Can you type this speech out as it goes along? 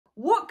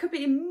what could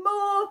be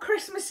more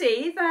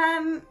Christmassy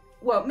than,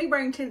 well, me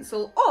wearing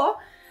tinsel or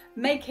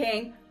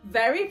making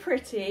very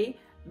pretty,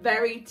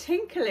 very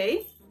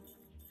tinkly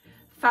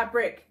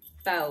fabric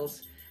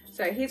bells.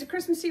 So here's a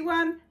Christmassy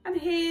one, and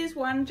here's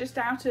one just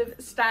out of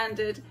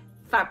standard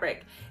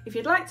fabric. If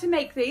you'd like to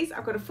make these,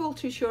 I've got a full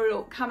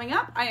tutorial coming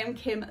up. I am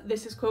Kim,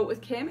 this is Quilt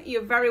with Kim.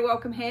 You're very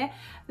welcome here.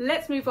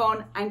 Let's move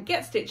on and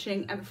get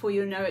stitching, and before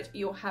you know it,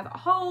 you'll have a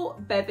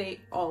whole bevy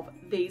of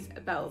these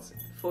bells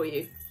for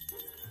you.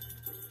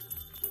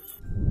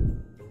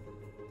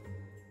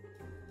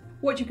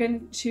 What you're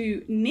going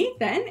to need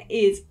then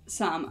is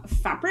some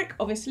fabric,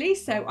 obviously.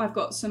 So I've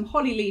got some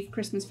holly leaf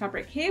Christmas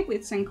fabric here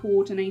with some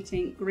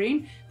coordinating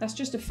green. That's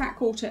just a fat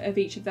quarter of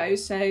each of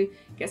those. So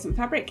get some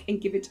fabric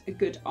and give it a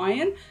good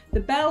iron. The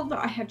bell that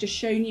I have just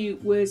shown you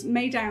was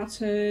made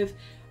out of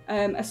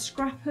a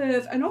scrap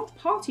of an old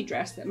party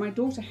dress that my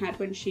daughter had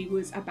when she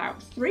was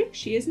about 3.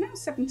 She is now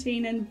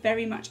 17 and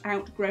very much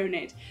outgrown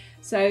it.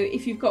 So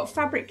if you've got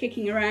fabric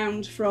kicking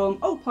around from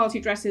old party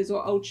dresses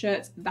or old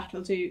shirts,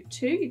 that'll do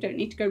too. You don't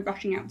need to go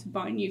rushing out to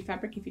buy new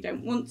fabric if you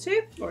don't want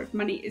to, or if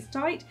money is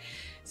tight.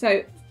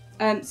 So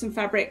some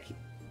fabric.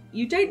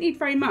 You don't need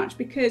very much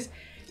because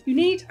you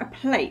need a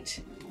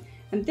plate.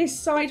 And this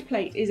side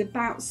plate is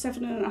about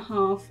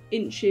 7.5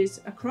 inches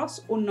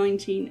across, or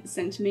 19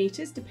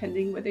 centimetres,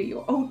 depending whether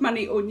you're old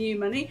money or new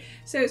money.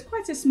 So it's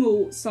quite a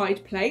small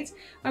side plate.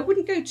 I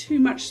wouldn't go too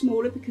much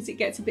smaller because it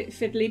gets a bit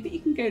fiddly, but you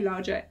can go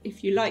larger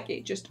if you like.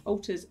 It just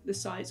alters the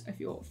size of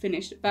your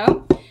finished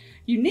bell.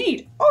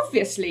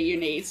 Obviously you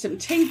need some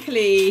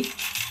tinkly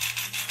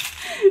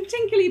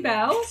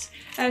bells.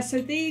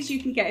 So these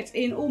you can get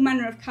in all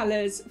manner of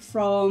colours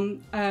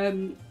from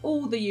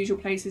all the usual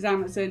places,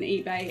 Amazon,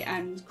 eBay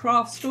and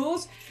craft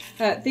stores.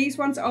 These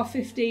ones are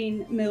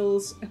 15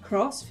 mils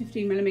across,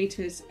 15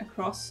 millimetres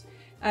across.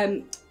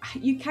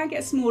 You can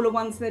get smaller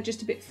ones, they're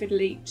just a bit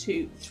fiddly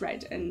to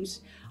thread, and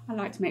I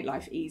like to make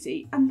life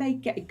easy, and they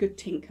get a good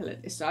tinkle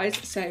at this size.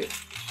 So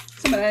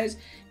some of those.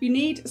 You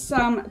need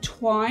some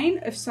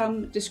twine of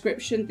some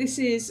description. This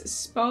is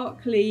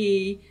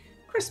sparkly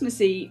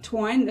Christmassy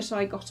twine that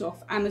I got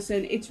off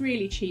Amazon. It's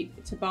really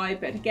cheap to buy,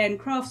 but again,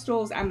 craft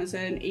stores,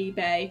 Amazon,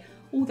 eBay,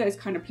 all those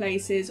kind of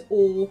places,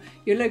 or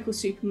your local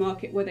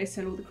supermarket where they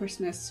sell all the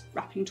Christmas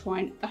wrapping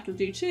twine, that'll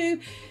do too.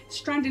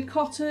 Stranded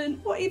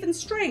cotton or even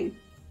string,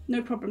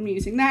 no problem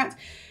using that.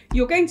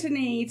 You're going to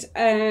need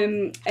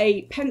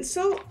a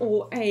pencil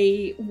or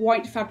a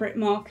white fabric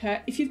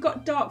marker. If you've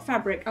got dark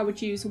fabric, I would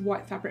use a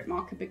white fabric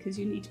marker because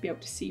you need to be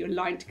able to see your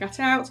line to cut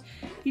out.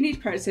 You need a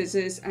pair of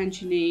scissors,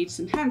 and you need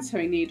some hand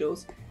sewing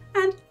needles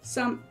and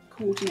some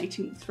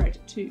coordinating thread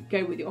to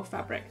go with your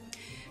fabric.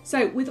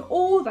 So with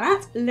all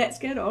that, let's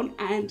get on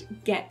and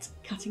get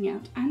cutting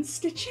out and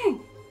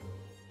stitching.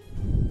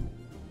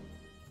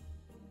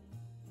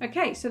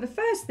 Okay, so the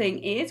first thing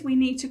is we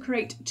need to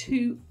create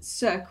 2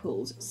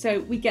 circles.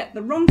 So we get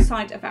the wrong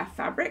side of our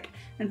fabric.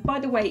 And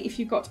by the way, if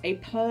you've got a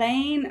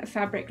plain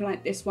fabric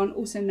like this one,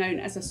 also known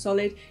as a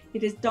solid,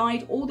 it is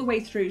dyed all the way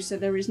through, so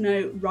there is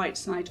no right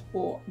side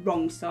or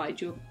wrong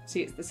side. You'll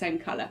see it's the same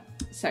colour,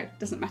 so it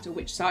doesn't matter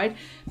which side.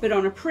 But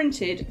on a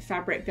printed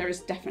fabric, there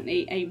is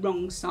definitely a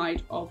wrong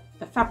side of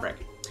the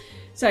fabric.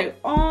 So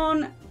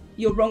on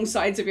your wrong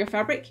sides of your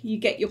fabric, you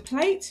get your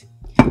plate,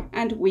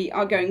 and we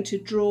are going to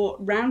draw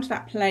round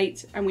that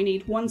plate, and we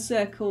need 1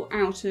 circle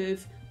out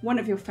of one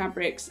of your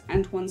fabrics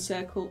and 1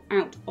 circle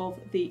out of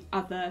the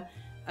other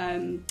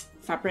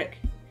fabric.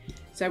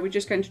 So we're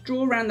just going to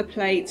draw around the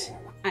plate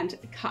and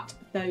cut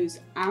those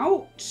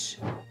out.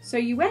 So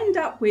you end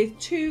up with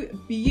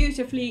 2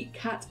 beautifully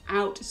cut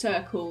out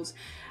circles.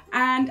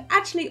 And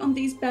actually on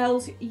these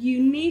bells,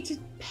 you need to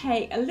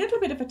pay a little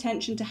bit of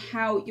attention to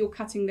how you're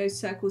cutting those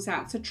circles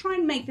out. So try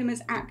and make them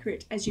as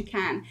accurate as you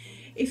can.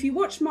 If you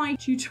watch my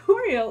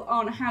tutorial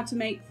on how to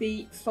make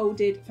the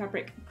folded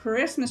fabric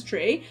Christmas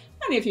tree,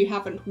 and if you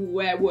haven't,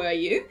 where were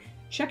you?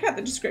 Check out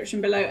the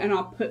description below and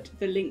I'll put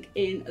the link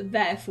in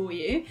there for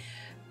you.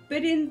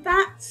 But in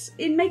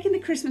making the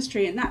Christmas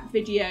tree in that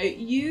video,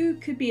 you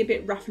could be a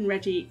bit rough and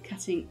ready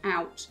cutting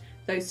out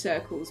those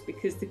circles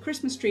because the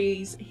Christmas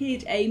trees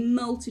hid a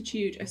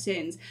multitude of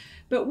sins.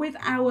 But with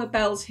our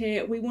bells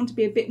here, we want to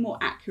be a bit more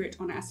accurate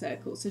on our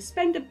circles. So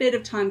spend a bit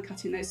of time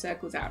cutting those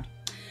circles out.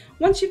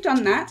 Once you've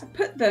done that,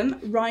 put them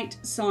right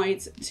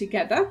sides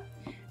together.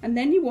 And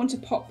then you want to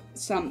pop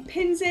some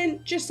pins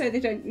in just so they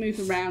don't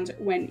move around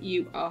when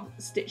you are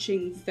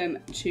stitching them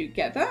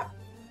together.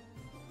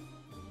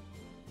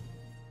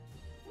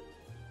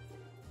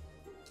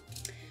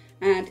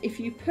 And if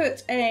you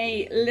put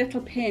a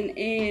little pin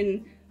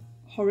in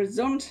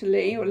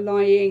horizontally or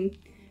lying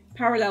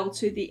parallel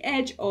to the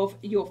edge of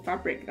your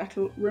fabric,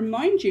 that'll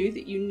remind you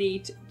that you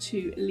need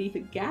to leave a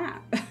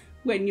gap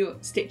when you're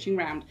stitching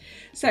round.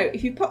 So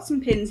if you put some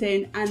pins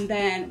in, and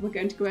then we're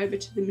going to go over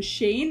to the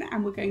machine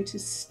and we're going to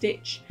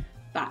stitch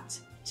that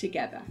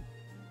together.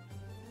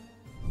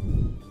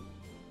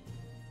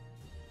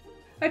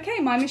 Okay,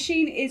 my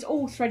machine is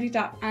all threaded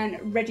up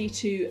and ready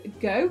to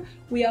go.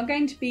 We are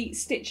going to be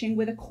stitching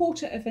with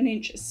 1/4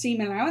 inch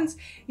seam allowance.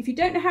 If you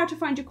don't know how to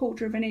find your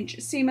 1/4 inch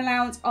seam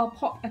allowance, I'll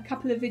pop a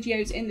couple of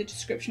videos in the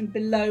description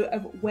below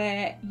of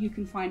where you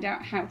can find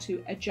out how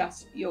to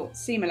adjust your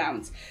seam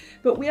allowance.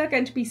 But we are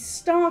going to be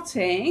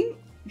starting.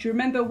 Do you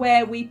remember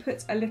where we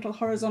put a little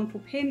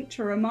horizontal pin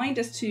to remind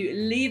us to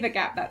leave a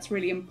gap? That's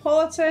really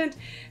important.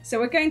 So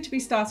we're going to be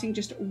starting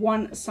just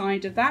one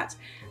side of that,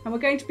 and we're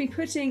going to be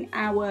putting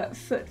our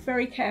foot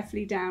very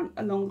carefully down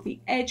along the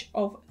edge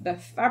of the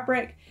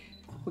fabric.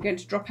 We're going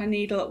to drop our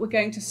needle. We're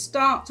going to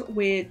start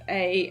with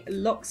a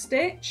lock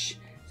stitch.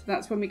 So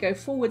that's when we go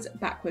forwards,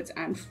 backwards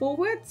and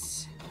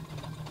forwards.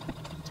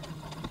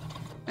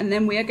 And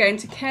then we are going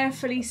to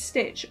carefully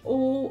stitch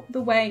all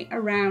the way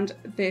around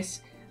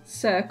this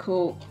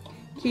circle,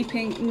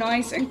 keeping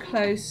nice and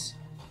close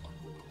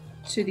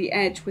to the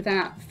edge with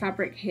our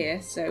fabric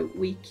here, so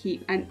we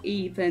keep an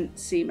even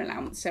seam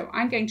allowance. So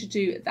I'm going to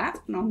do that,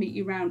 and I'll meet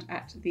you round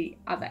at the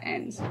other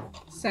end.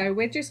 So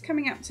we're just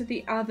coming up to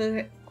the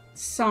other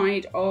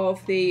side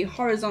of the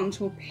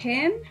horizontal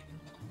pin.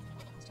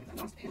 Let's take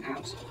the last pin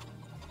out.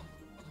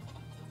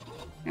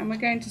 And we're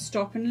going to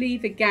stop and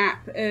leave a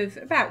gap of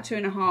about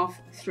 2.5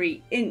 to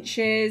 3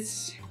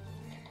 inches.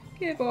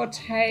 Give or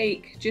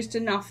take, just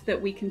enough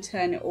that we can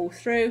turn it all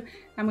through,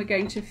 and we're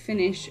going to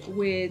finish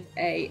with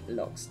a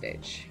lock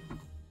stitch.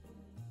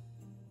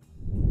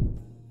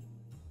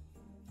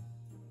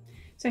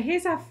 So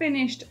here's our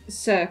finished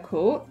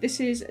circle.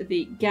 This is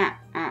the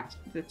gap at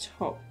the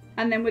top,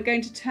 and then we're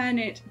going to turn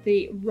it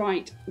the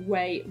right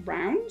way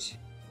round,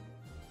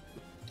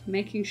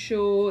 making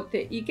sure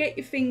that you get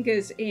your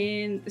fingers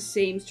in the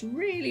seams to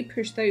really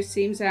push those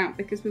seams out,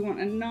 because we want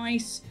a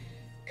nice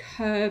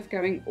curve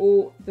going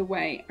all the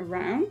way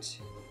around.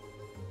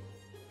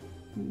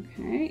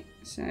 Okay,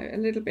 so a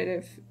little bit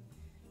of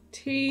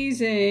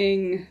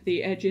teasing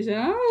the edges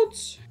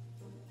out.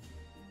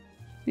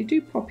 They do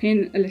pop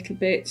in a little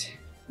bit.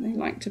 They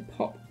like to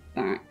pop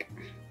back,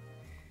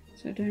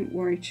 so don't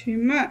worry too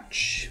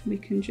much. We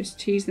can just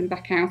tease them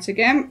back out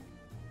again.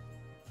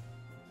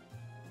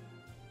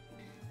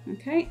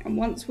 Okay, and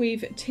once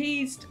we've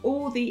teased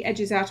all the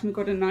edges out and we've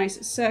got a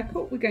nice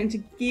circle, we're going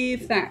to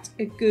give that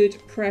a good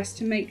press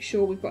to make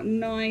sure we've got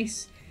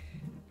nice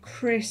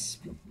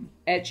crisp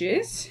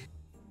edges.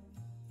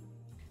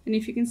 And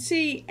if you can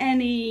see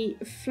any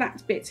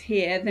flat bits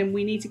here, then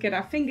we need to get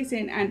our fingers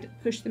in and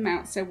push them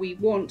out, so we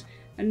want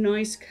a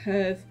nice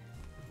curve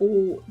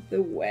all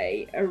the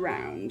way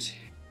around.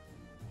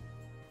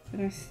 But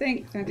I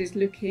think that is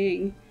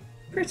looking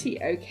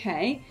pretty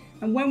okay.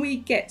 And when we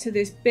get to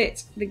this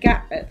bit, the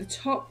gap at the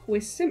top,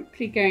 we're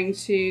simply going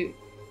to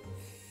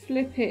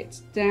flip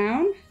it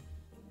down.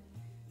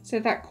 So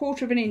that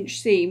 1/4 inch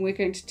seam, we're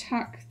going to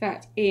tuck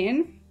that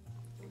in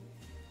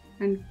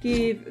and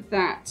give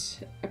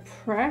that a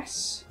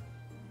press.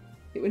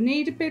 It will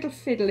need a bit of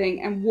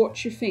fiddling, and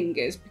watch your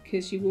fingers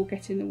because you will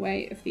get in the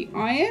way of the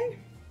iron.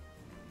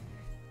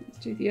 Let's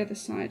do the other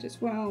side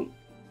as well.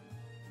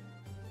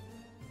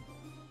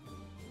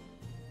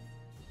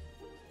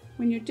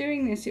 When you're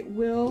doing this, it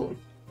will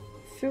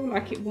feel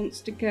like it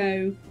wants to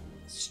go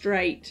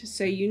straight,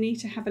 so you need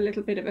to have a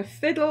little bit of a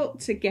fiddle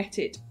to get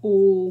it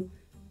all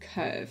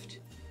curved.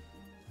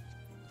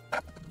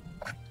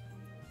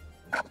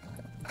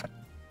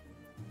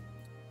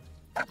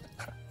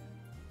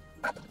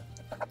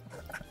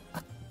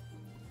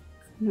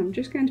 And I'm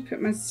just going to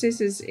put my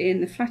scissors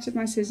in the flat of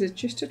my scissors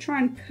just to try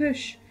and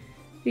push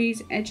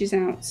these edges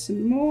out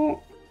some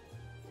more.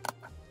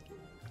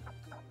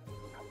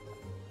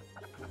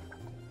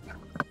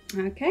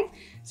 Okay,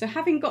 so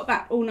having got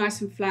that all nice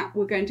and flat,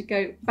 we're going to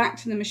go back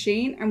to the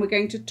machine and we're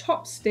going to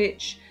top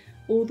stitch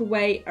all the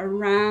way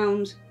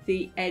around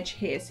the edge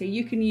here. So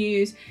you can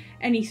use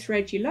any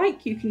thread you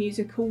like. You can use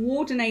a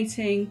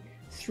coordinating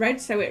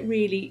thread so it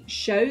really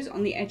shows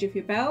on the edge of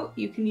your belt.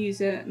 You can use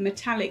a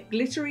metallic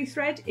glittery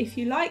thread if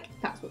you like.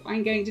 That's what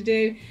I'm going to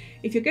do.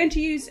 If you're going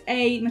to use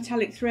a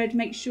metallic thread,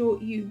 make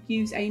sure you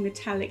use a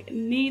metallic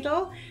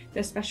needle.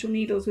 There's special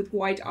needles with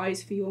wide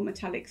eyes for your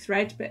metallic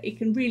thread, but it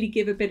can really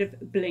give a bit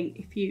of bling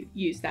if you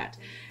use that.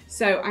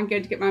 So I'm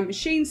going to get my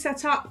machine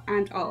set up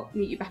and I'll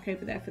meet you back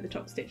over there for the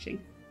top stitching.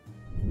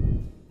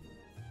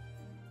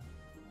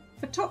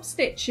 For top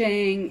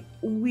stitching,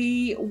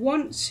 we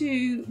want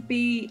to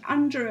be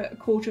under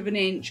 1/4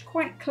 inch,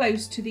 quite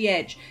close to the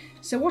edge.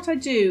 So what I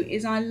do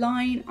is I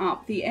line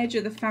up the edge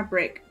of the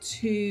fabric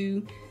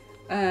to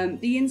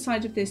the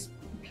inside of this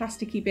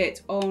plasticky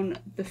bit on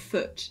the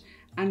foot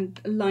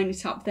and line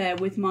it up there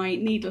with my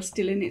needle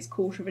still in its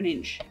 1/4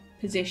 inch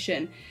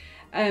position.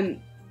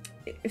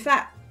 If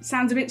that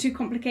sounds a bit too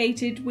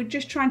complicated, we're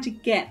just trying to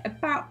get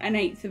about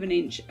 1/8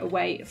 inch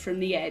away from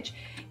the edge.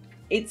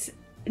 It's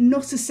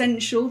not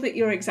essential that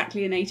you're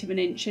exactly 1/8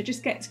 inch, so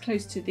just get as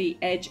close to the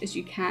edge as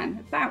you can,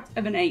 about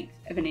 1/8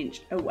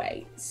 inch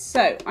away.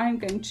 So I'm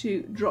going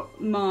to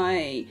drop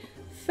my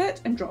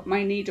foot and drop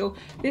my needle.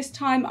 This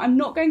time I'm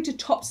not going to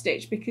top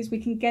stitch because we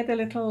can get a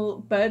little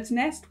bird's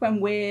nest when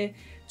we're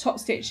top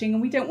stitching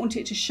and we don't want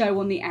it to show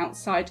on the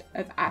outside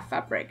of our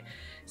fabric.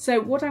 So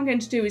what I'm going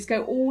to do is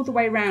go all the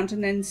way around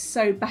and then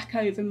sew back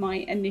over my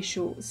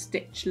initial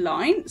stitch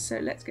line. So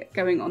let's get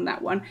going on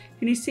that one.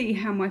 Can you see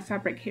how my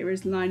fabric here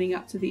is lining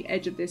up to the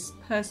edge of this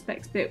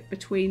perspex bit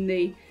between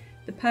the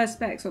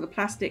perspex or the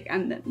plastic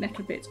and the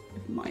metal bit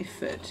of my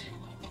foot?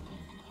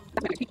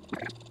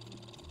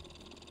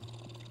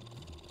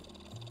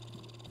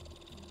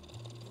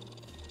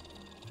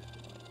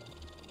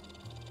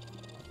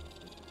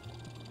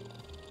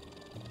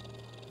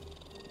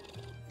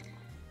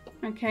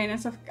 Okay, now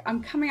so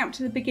I'm coming up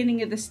to the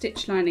beginning of the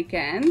stitch line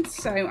again,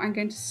 so I'm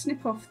going to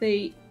snip off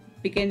the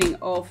beginning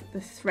of the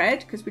thread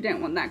because we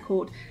don't want that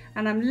caught,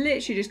 and I'm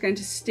literally just going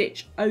to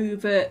stitch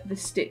over the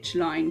stitch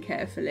line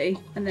carefully,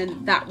 and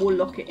then that will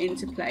lock it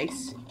into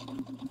place.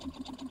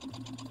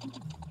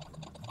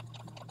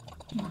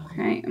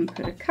 Okay, and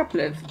put a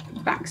couple of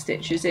back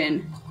stitches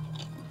in.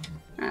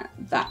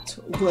 That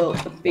will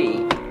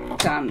be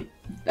done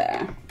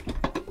there.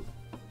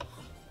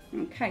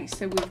 Okay,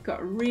 so we've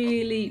got a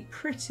really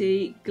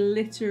pretty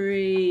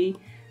glittery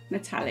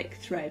metallic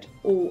thread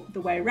all the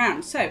way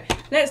around. So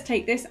let's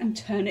take this and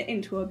turn it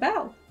into a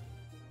bell.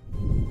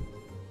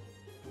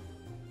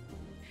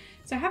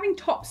 So having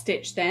top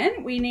stitched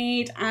then, we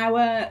need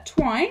our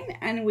twine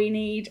and we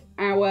need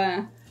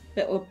our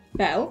little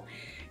bell.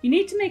 You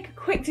need to make a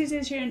quick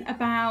decision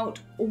about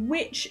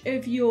which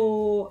of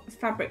your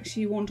fabrics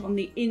you want on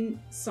the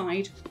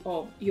inside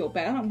of your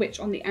bell and which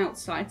on the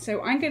outside.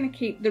 So I'm going to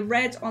keep the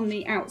red on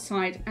the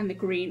outside and the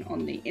green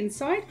on the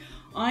inside.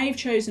 I've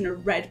chosen a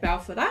red bell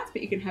for that,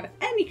 but you can have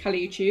any colour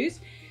you choose.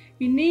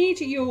 You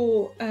need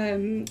your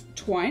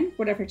twine,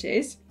 whatever it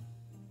is,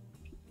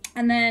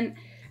 and then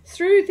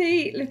through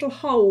the little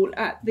hole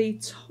at the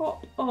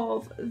top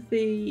of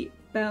the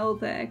bell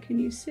there, can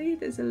you see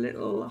there's a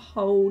little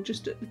hole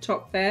just at the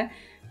top there?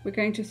 We're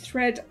going to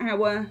thread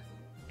our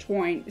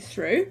twine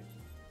through,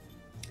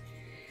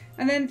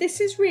 and then this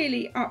is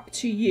really up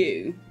to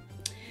you,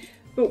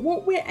 but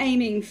what we're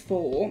aiming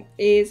for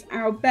is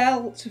our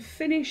bell to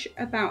finish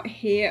about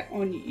here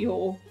on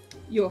your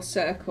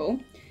circle,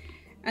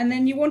 and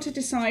then you want to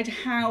decide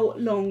how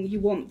long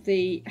you want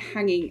the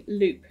hanging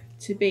loop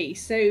to be.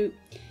 So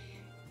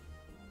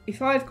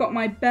if I've got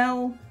my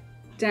bell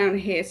down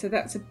here, so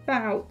that's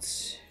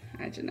about,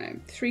 I don't know,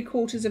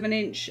 3/4 of an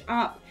inch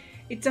up.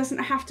 It doesn't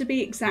have to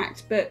be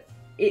exact, but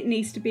it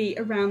needs to be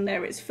around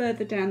there. It's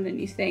further down than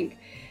you think.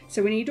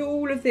 So we need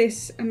all of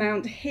this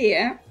amount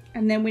here,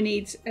 and then we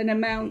need an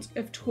amount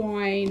of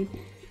twine,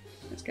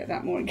 let's get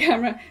that more on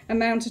camera,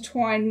 amount of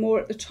twine more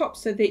at the top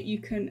so that you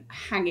can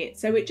hang it.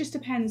 So it just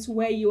depends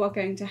where you are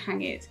going to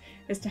hang it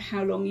as to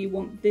how long you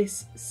want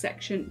this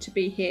section to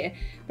be here.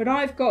 But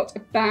I've got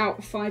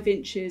about 5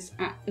 inches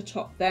at the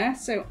top there,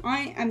 so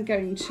I am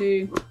going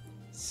to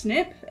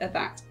snip at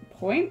that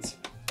point.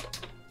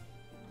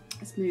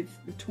 Let's move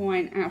the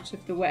twine out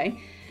of the way,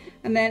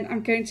 and then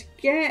I'm going to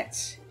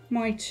get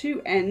my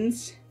 2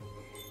 ends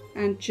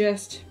and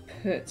just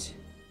put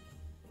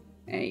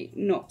a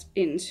knot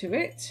into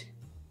it.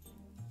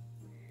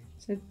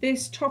 So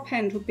this top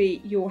end will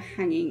be your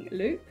hanging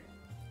loop.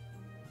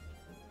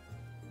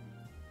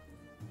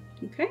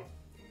 Okay,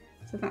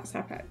 so that's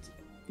about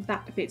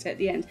that bit at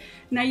the end.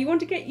 Now you want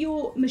to get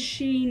your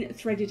machine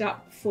threaded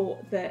up for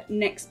the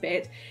next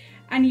bit,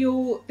 and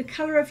the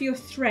colour of your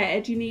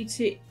thread, you need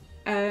to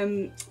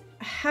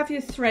have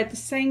your thread the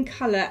same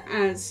colour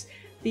as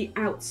the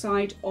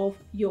outside of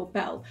your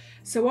bell.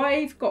 So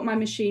I've got my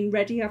machine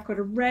ready. I've got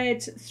a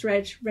red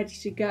thread ready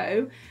to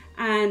go,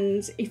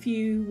 and if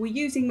you were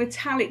using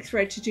metallic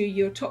thread to do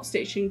your top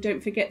stitching,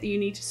 don't forget that you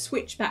need to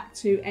switch back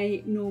to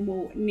a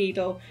normal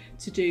needle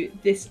to do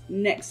this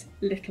next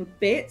little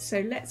bit. So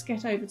let's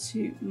get over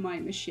to my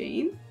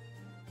machine.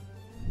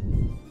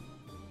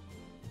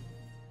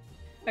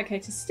 Okay,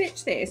 to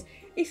stitch this,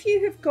 if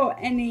you have got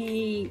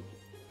any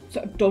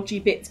sort of dodgy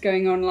bits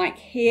going on, like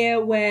here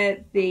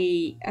where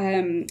the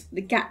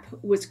gap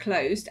was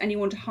closed and you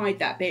want to hide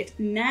that bit,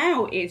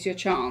 now is your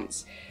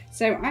chance.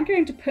 So I'm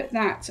going to put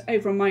that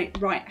over on my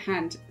right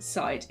hand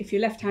side. If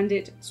you're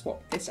left-handed,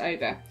 swap this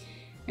over.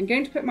 I'm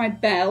going to put my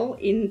bell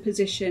in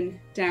position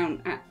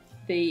down at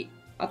the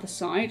other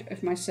side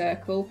of my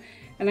circle,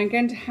 and I'm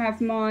going to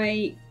have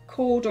my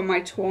cord or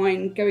my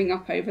twine going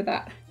up over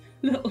that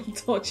little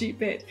dodgy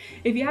bit.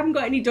 If you haven't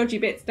got any dodgy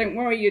bits, don't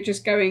worry, you're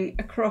just going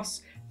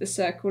across the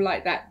circle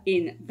like that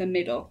in the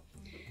middle.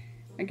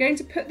 I'm going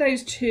to put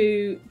those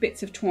 2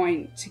 bits of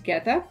twine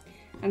together,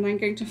 and I'm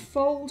going to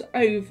fold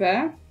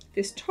over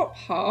this top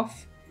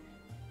half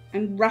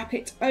and wrap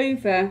it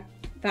over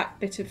that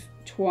bit of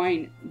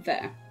twine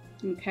there.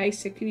 Okay,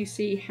 so can you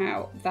see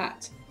how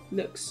that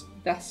looks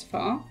thus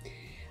far?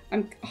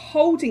 I'm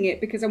holding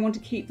it because I want to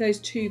keep those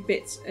 2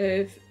 bits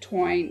of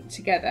twine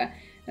together,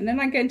 and then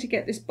I'm going to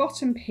get this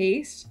bottom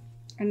piece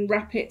and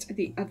wrap it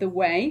the other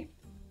way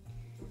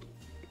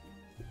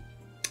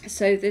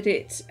so that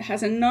it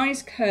has a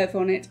nice curve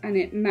on it and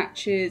it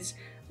matches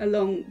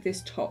along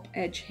this top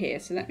edge here.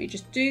 So let me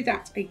just do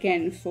that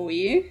again for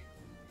you.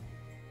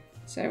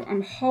 So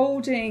I'm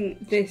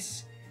holding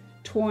this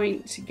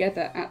twine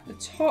together at the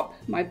top.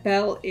 My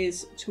bell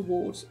is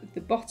towards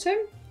the bottom.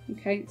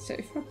 Okay, so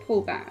if I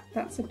pull that,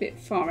 that's a bit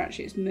far,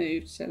 actually it's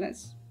moved. So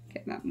let's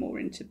get that more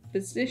into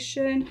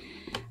position.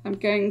 I'm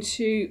going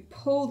to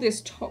pull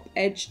this top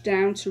edge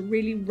down to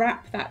really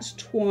wrap that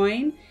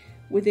twine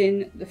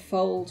within the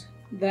fold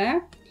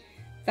there.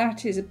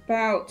 That is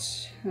about,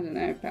 I don't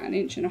know, about 1.5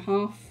 inches,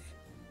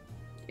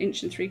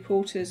 1.5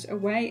 inches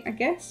away, I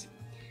guess.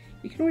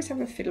 You can always have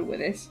a fiddle with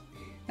this.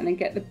 And then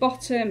get the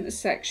bottom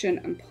section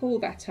and pull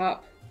that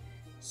up.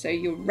 So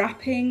you're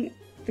wrapping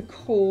the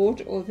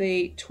cord or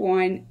the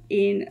twine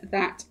in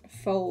that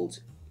fold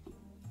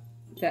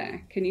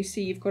there. Can you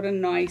see you've got a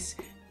nice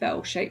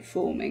bell shape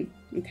forming?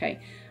 Okay,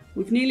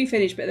 we've nearly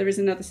finished, but there is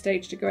another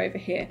stage to go over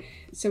here.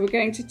 So we're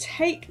going to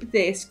take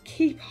this,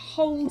 keep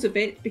hold of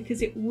it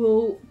because it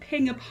will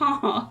ping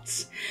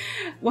apart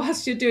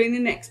whilst you're doing the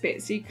next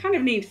bit. So you kind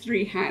of need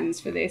 3 hands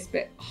for this,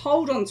 but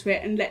hold on to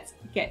it and let's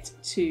get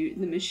to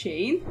the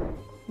machine.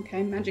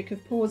 Okay, magic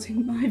of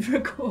pausing my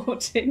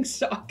recording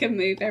so I can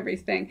move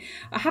everything.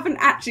 I haven't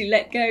actually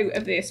let go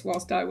of this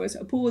whilst I was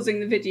pausing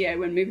the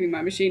video and moving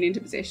my machine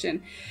into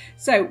position.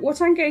 So what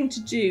I'm going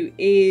to do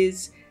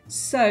is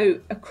sew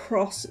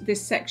across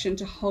this section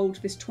to hold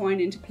this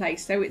twine into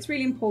place. So it's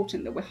really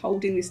important that we're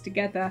holding this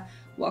together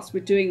whilst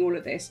we're doing all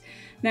of this.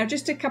 Now,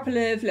 just a couple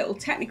of little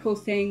technical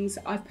things.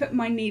 I've put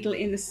my needle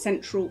in the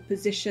central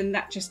position.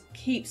 That just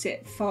keeps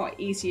it far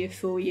easier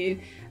for you.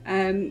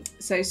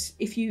 So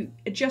if you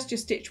adjust your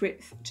stitch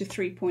width to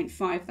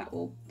 3.5, that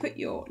will put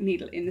your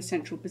needle in the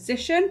central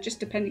position, just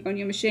depending on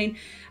your machine.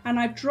 And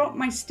I've dropped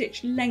my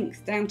stitch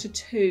length down to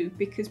 2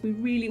 because we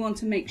really want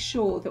to make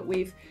sure that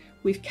we've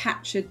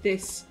captured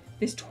this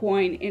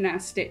twine in our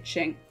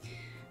stitching.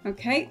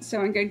 Okay, so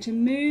I'm going to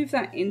move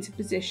that into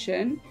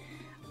position.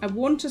 I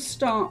want to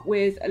start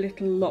with a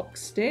little lock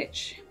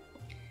stitch.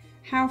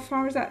 How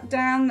far is that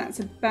down? That's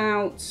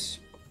about 1.5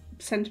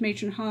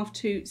 centimetres,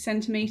 2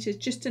 centimetres,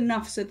 just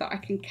enough so that I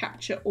can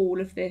capture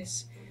all of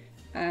this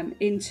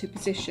into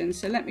position.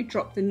 So let me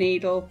drop the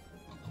needle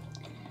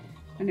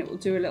and it will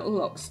do a little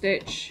lock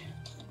stitch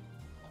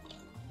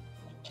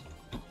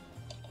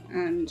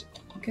and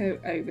go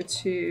over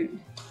to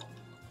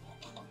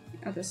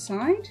the other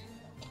side.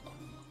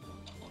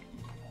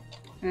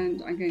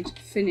 And I'm going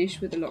to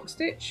finish with a lock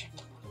stitch.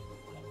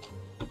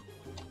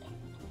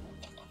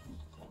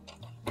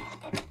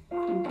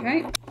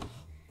 Okay,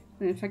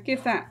 and if I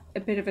give that a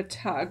bit of a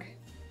tug,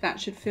 that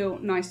should feel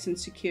nice and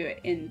secure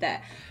in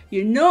there.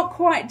 You're not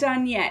quite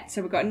done yet,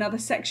 so we've got another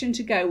section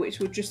to go, which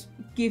will just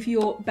give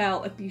your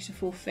bell a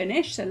beautiful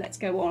finish. So let's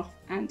go off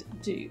and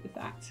do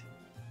that.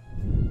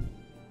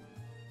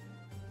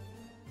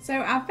 So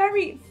our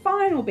very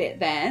final bit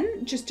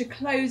then, just to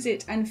close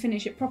it and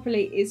finish it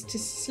properly, is to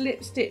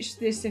slip stitch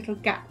this little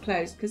gap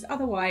closed, because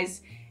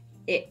otherwise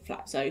it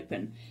flaps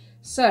open.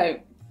 So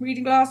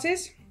reading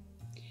glasses,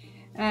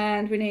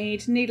 and we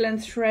need needle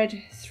and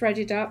thread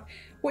threaded up.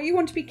 What you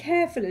want to be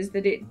careful is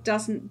that it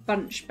doesn't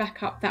bunch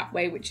back up that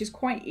way, which is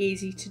quite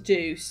easy to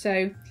do.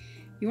 So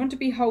you want to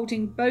be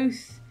holding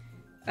both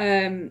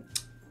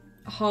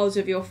halves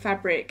of your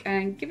fabric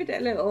and give it a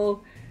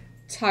little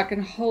tug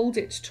and hold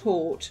it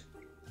taut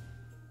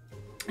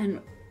and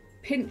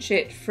pinch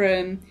it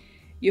from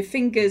your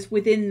fingers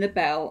within the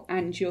bell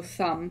and your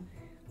thumb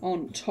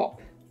on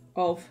top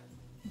of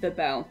the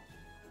bell.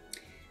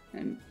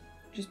 And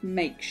just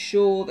make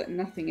sure that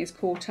nothing is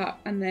caught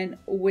up, and then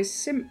we're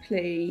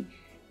simply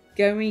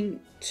going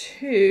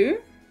to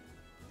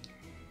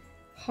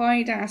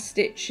hide our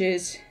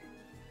stitches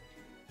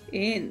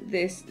in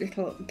this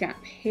little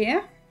gap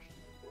here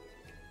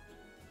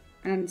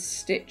and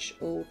stitch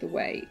all the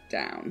way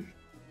down.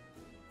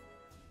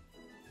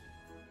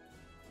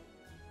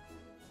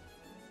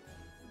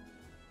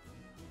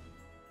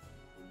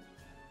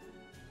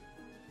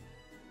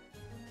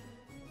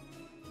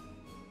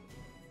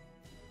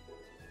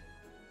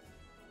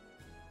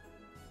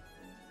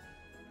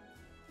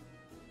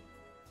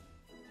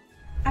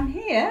 And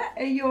here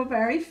are your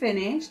very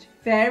finished,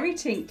 very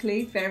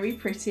tinkly, very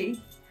pretty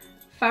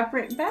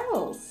fabric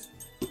bells.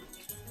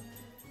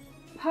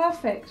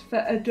 Perfect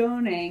for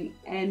adorning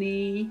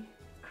any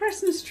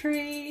Christmas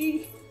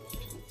tree.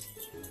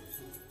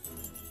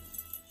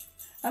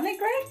 Aren't they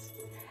great?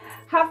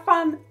 Have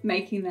fun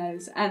making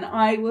those, and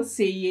I will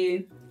see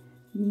you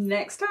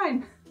next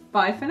time.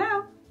 Bye for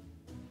now.